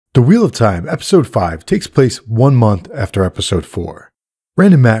The Wheel of Time, Episode 5, takes place 1 month after Episode 4.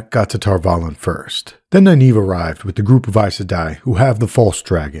 Rand and Mat got to Tar Valon first. Then Nynaeve arrived with the group of Aes Sedai who have the false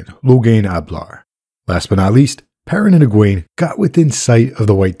dragon, Logain Ablar. Last but not least, Perrin and Egwene got within sight of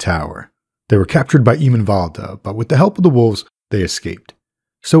the White Tower. They were captured by Valda, but with the help of the wolves, they escaped.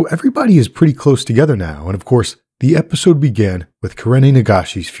 So everybody is pretty close together now, and of course, the episode began with Karene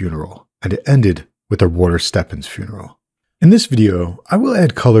Nagashi's funeral, and it ended with her warder Stepin's funeral. In this video, I will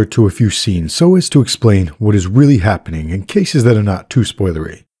add color to a few scenes so as to explain what is really happening in cases that are not too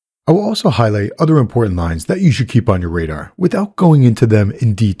spoilery. I will also highlight other important lines that you should keep on your radar without going into them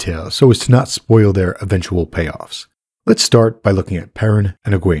in detail so as to not spoil their eventual payoffs. Let's start by looking at Perrin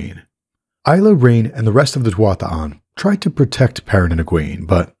and Egwene. Isla, Rain, and the rest of the Tuatha tried to protect Perrin and Egwene,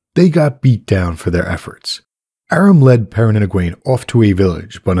 but they got beat down for their efforts. Aram led Perrin and Egwene off to a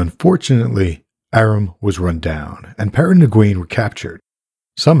village, but unfortunately, Aram was run down, and Perrin and Egwene were captured.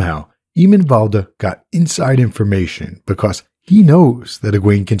 Somehow, Valda got inside information because he knows that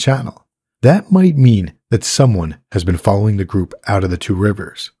Egwene can channel. That might mean that someone has been following the group out of the two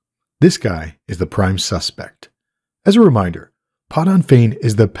rivers. This guy is the prime suspect. As a reminder, Padan Fain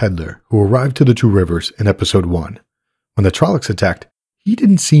is the peddler who arrived to the two rivers in Episode 1. When the Trollocs attacked, he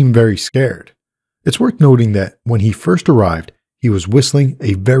didn't seem very scared. It's worth noting that when he first arrived, he was whistling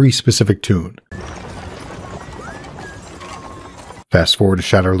a very specific tune. Fast forward to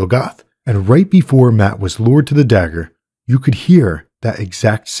Shadar Logoth, and right before Mat was lured to the dagger, you could hear that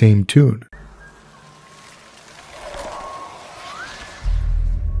exact same tune.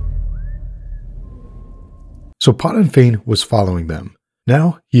 So Padan Fain was following them.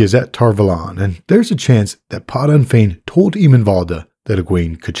 Now he is at Tar Valon, and there's a chance that Padan Fain told Valda that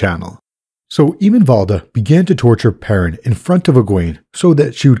Egwene could channel. So Valda began to torture Perrin in front of Egwene so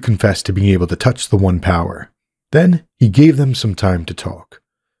that she would confess to being able to touch the One Power. Then he gave them some time to talk.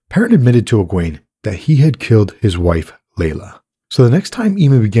 Perrin admitted to Egwene that he had killed his wife, Layla. So the next time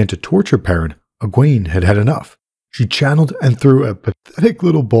began to torture Perrin, Egwene had had enough. She channeled and threw a pathetic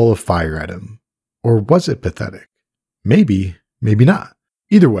little ball of fire at him. Or was it pathetic? Maybe, maybe not.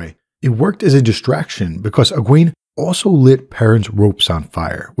 Either way, it worked as a distraction because Egwene also lit Perrin's ropes on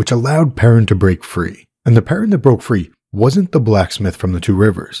fire, which allowed Perrin to break free. And the Perrin that broke free wasn't the blacksmith from the two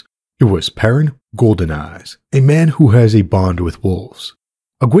rivers. It was Perrin Goldeneyes, a man who has a bond with wolves.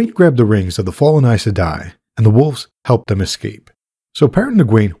 Egwene grabbed the rings of the fallen Aes Sedai, and the wolves helped them escape. So Perrin and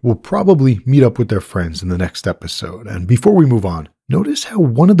Egwene will probably meet up with their friends in the next episode, and before we move on, notice how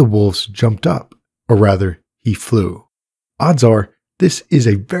one of the wolves jumped up, or rather, he flew. Odds are, this is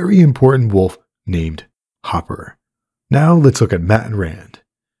a very important wolf named Hopper. Now let's look at Mat and Rand.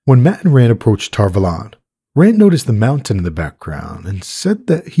 When Mat and Rand approached Tar Valon, Rand noticed the mountain in the background and said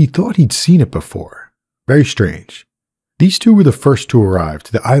that he thought he'd seen it before. Very strange. These two were the first to arrive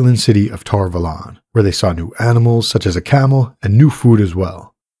to the island city of Tar Valon, where they saw new animals such as a camel and new food as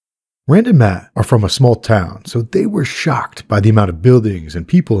well. Rand and Mat are from a small town, so they were shocked by the amount of buildings and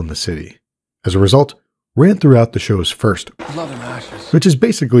people in the city. As a result, Rand threw out the show's first, which is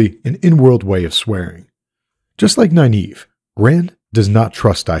basically an in-world way of swearing. Just like Nynaeve, Rand does not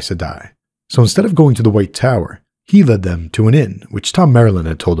trust Aes Sedai. So instead of going to the White Tower, he led them to an inn, which Tom Merrilin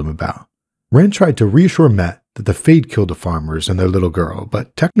had told him about. Rand tried to reassure Mat that the Fade killed the farmers and their little girl,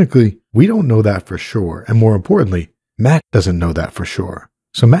 but technically, we don't know that for sure, and more importantly, Mat doesn't know that for sure.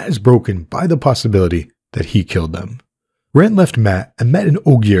 So Mat is broken by the possibility that he killed them. Rand left Mat and met an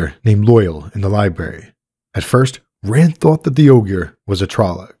Ogier named Loial in the library. At first, Rand thought that the Ogier was a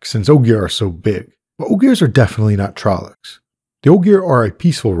Trolloc, since Ogier are so big, but Ogiers are definitely not Trollocs. The Ogier are a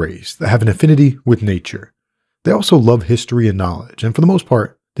peaceful race that have an affinity with nature. They also love history and knowledge, and for the most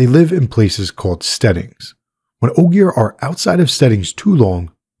part, they live in places called steadings. When Ogier are outside of steadings too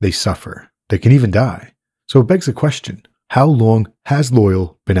long, they suffer. They can even die. So it begs the question, how long has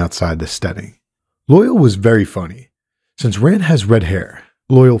Loial been outside the steading? Loial was very funny. Since Rand has red hair,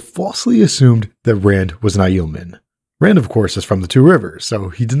 Loial falsely assumed that Rand was an Aielman. Rand, of course, is from the Two Rivers, so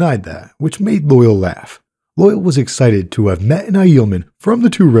he denied that, which made Loial laugh. Loial was excited to have met an Aielman from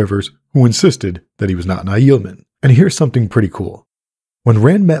the Two Rivers who insisted that he was not an Aielman. And here's something pretty cool. When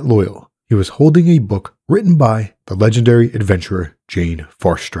Rand met Loial, he was holding a book written by the legendary adventurer Jane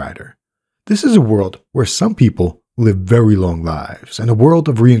Farstrider. This is a world where some people live very long lives, and a world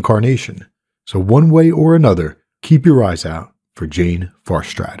of reincarnation. So one way or another, keep your eyes out for Jane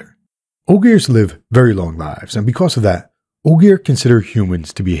Farstrider. Ogiers live very long lives, and because of that, Ogier consider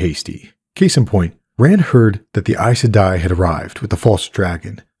humans to be hasty. Case in point, Rand heard that the Aes Sedai had arrived with the false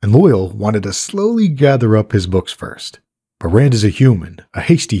dragon, and Loial wanted to slowly gather up his books first. But Rand is a human, a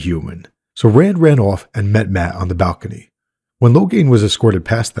hasty human, so Rand ran off and met Mat on the balcony. When Logain was escorted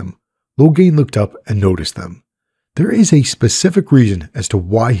past them, Logain looked up and noticed them. There is a specific reason as to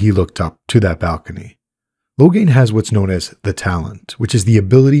why he looked up to that balcony. Logain has what's known as the talent, which is the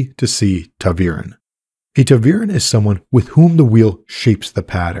ability to see ta'veren. A ta'veren is someone with whom the wheel shapes the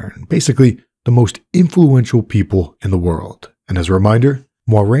pattern, basically the most influential people in the world. And as a reminder,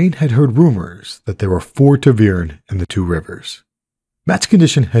 Moiraine had heard rumors that there were 4 ta'veren in the 2 rivers. Mat's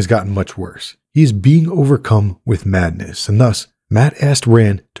condition has gotten much worse. He is being overcome with madness, and thus Mat asked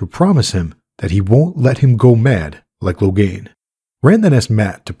Rand to promise him that he won't let him go mad like Logain. Rand then asked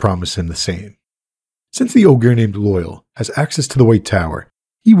Mat to promise him the same. Since the ogre named Loial has access to the White Tower,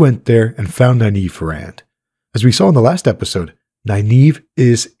 he went there and found Nynaeve for Rand. As we saw in the last episode, Nynaeve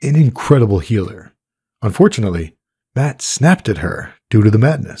is an incredible healer. Unfortunately, Mat snapped at her due to the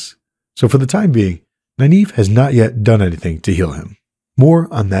madness. So for the time being, Nynaeve has not yet done anything to heal him. More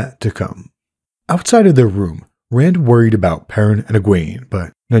on that to come. Outside of their room, Rand worried about Perrin and Egwene,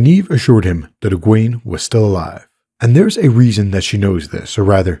 but Nynaeve assured him that Egwene was still alive. And there's a reason that she knows this, or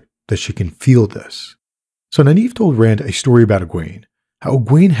rather, that she can feel this. So Nynaeve told Rand a story about Egwene, how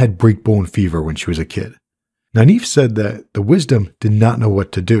Egwene had breakbone fever when she was a kid. Nynaeve said that the wisdom did not know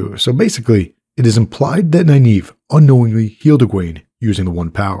what to do, so basically, it is implied that Nynaeve unknowingly healed Egwene using the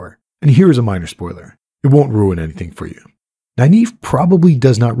one power. And here is a minor spoiler. It won't ruin anything for you. Nynaeve probably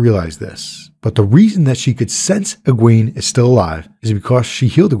does not realize this, but the reason that she could sense Egwene is still alive is because she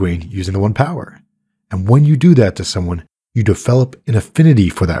healed Egwene using the one power. And when you do that to someone, you develop an affinity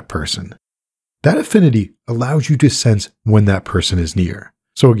for that person. That affinity allows you to sense when that person is near.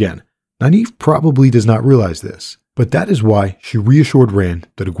 So again, Nynaeve probably does not realize this, but that is why she reassured Rand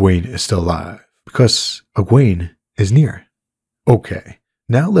that Egwene is still alive, because Egwene is near. Okay,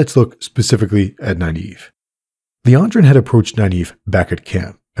 now let's look specifically at Nynaeve. Liandrin had approached Nynaeve back at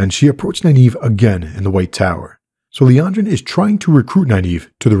camp, and she approached Nynaeve again in the White Tower. So Liandrin is trying to recruit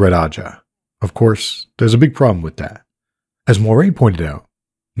Nynaeve to the Red Ajah. Of course, there's a big problem with that. As Moiraine pointed out,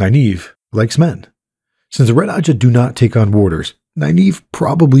 Nynaeve likes men. Since the Red Ajah do not take on warders, Nynaeve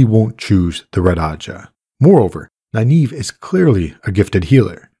probably won't choose the Red Ajah. Moreover, Nynaeve is clearly a gifted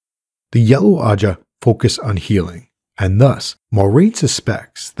healer. The Yellow Ajah focus on healing, and thus Moiraine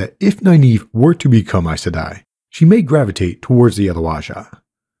suspects that if Nynaeve were to become Aes Sedai, she may gravitate towards the Yellow Ajah.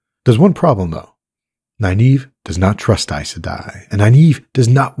 There's one problem though. Nynaeve does not trust Aes Sedai, and Nynaeve does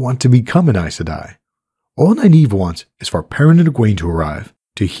not want to become an Aes Sedai. All Nynaeve wants is for Perrin and Egwene to arrive,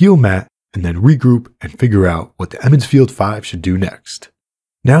 to heal Mat, and then regroup and figure out what the Emmonsfield 5 should do next.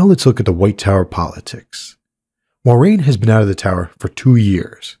 Now let's look at the White Tower politics. Moiraine has been out of the tower for 2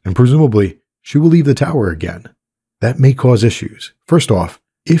 years, and presumably she will leave the tower again. That may cause issues. First off,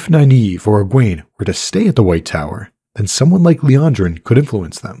 if Nynaeve or Egwene were to stay at the White Tower, then someone like Liandrin could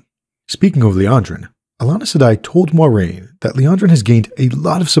influence them. Speaking of Liandrin, Alanna Sedai told Moiraine that Liandrin has gained a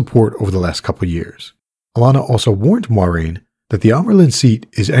lot of support over the last couple years. Alanna also warned Moiraine that the Amyrlin seat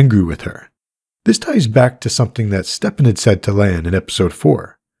is angry with her. This ties back to something that Stepin had said to Lan in episode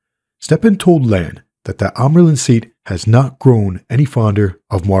 4. Stepin told Lan that the Amyrlin seat has not grown any fonder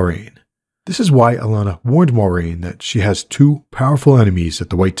of Moiraine. This is why Alanna warned Moiraine that she has 2 powerful enemies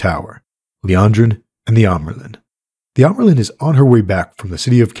at the White Tower, Liandrin and the Amyrlin. The Amyrlin is on her way back from the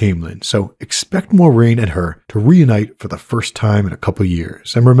city of Caemlyn, so expect Moiraine and her to reunite for the first time in a couple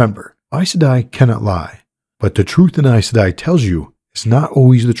years. And remember, Aes Sedai cannot lie, but the truth an Aes Sedai tells you is not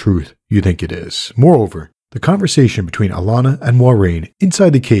always the truth you think it is. Moreover, the conversation between Alanna and Moiraine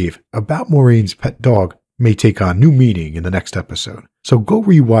inside the cave about Moiraine's pet dog may take on new meaning in the next episode. So go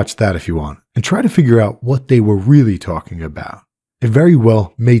rewatch that if you want, and try to figure out what they were really talking about. It very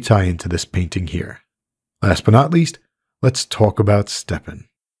well may tie into this painting here. Last but not least, let's talk about Stepin.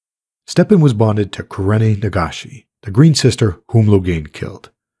 Stepin was bonded to Kurene Nagashi, the Green Sister whom Logain killed.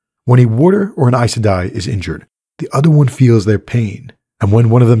 When a warder or an Aes Sedai is injured, the other one feels their pain, and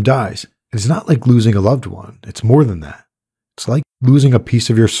when one of them dies, it's not like losing a loved one, it's more than that. It's like losing a piece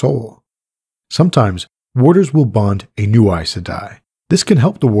of your soul. Sometimes, warders will bond a new Aes Sedai. This can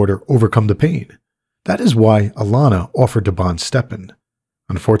help the warder overcome the pain. That is why Alanna offered to bond Stepin.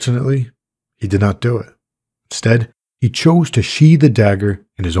 Unfortunately, he did not do it. Instead, he chose to sheathe the dagger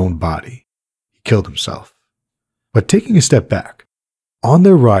in his own body. He killed himself. But taking a step back, on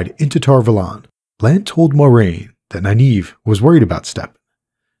their ride into Tar Valon, Lan told Moiraine that Nynaeve was worried about Stepin.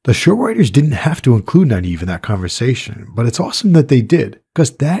 The show writers didn't have to include Nynaeve in that conversation, but it's awesome that they did,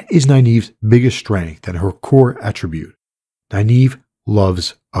 because that is Nynaeve's biggest strength and her core attribute. Nynaeve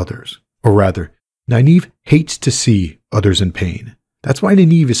loves others. Or rather, Nynaeve hates to see others in pain. That's why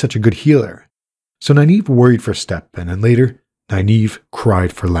Nynaeve is such a good healer. So Nynaeve worried for Stepin, and later, Nynaeve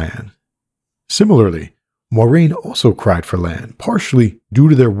cried for Lan. Similarly, Moiraine also cried for Lan, partially due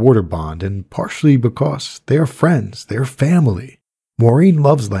to their water bond and partially because they are friends, they are family. Moiraine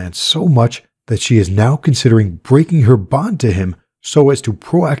loves Lan so much that she is now considering breaking her bond to him so as to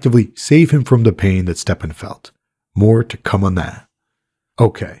proactively save him from the pain that Stepin felt. More to come on that.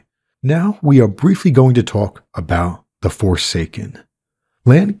 Okay, now we are briefly going to talk about the Foresaken.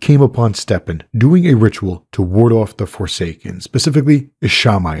 Lan came upon Stepin doing a ritual to ward off the Foresaken, specifically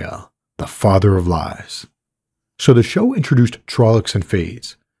Ishamael, the father of lies. So the show introduced Trollocs and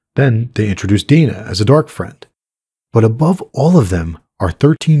Fades. Then they introduced Dana as a dark friend. But above all of them are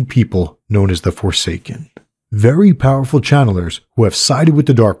 13 people known as the Foresaken. Very powerful channelers who have sided with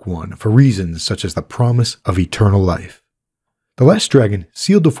the Dark One for reasons such as the promise of eternal life. The last dragon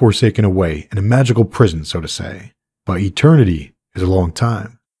sealed the Foresaken away in a magical prison, so to say. But eternity is a long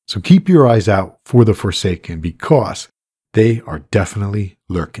time. So keep your eyes out for the Foresaken because they are definitely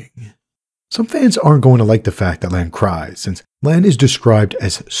lurking. Some fans aren't going to like the fact that Lan cries, since Lan is described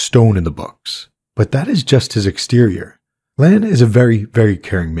as stone in the books. But that is just his exterior. Lan is a very, very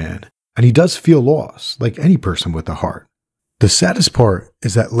caring man, and he does feel loss, like any person with a heart. The saddest part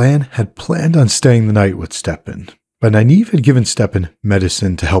is that Lan had planned on staying the night with Stepin, but Nynaeve had given Stepin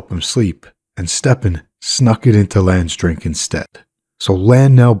medicine to help him sleep, and Stepin snuck it into Lan's drink instead. So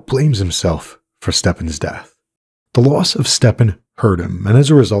Lan now blames himself for Stepin's death. The loss of Stepin hurt him, and as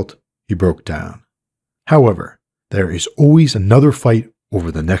a result, he broke down. However, there is always another fight over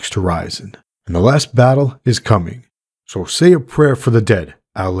the next horizon, and the last battle is coming. So say a prayer for the dead,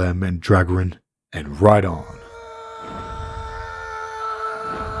 Alem and Mandragoran, and ride on.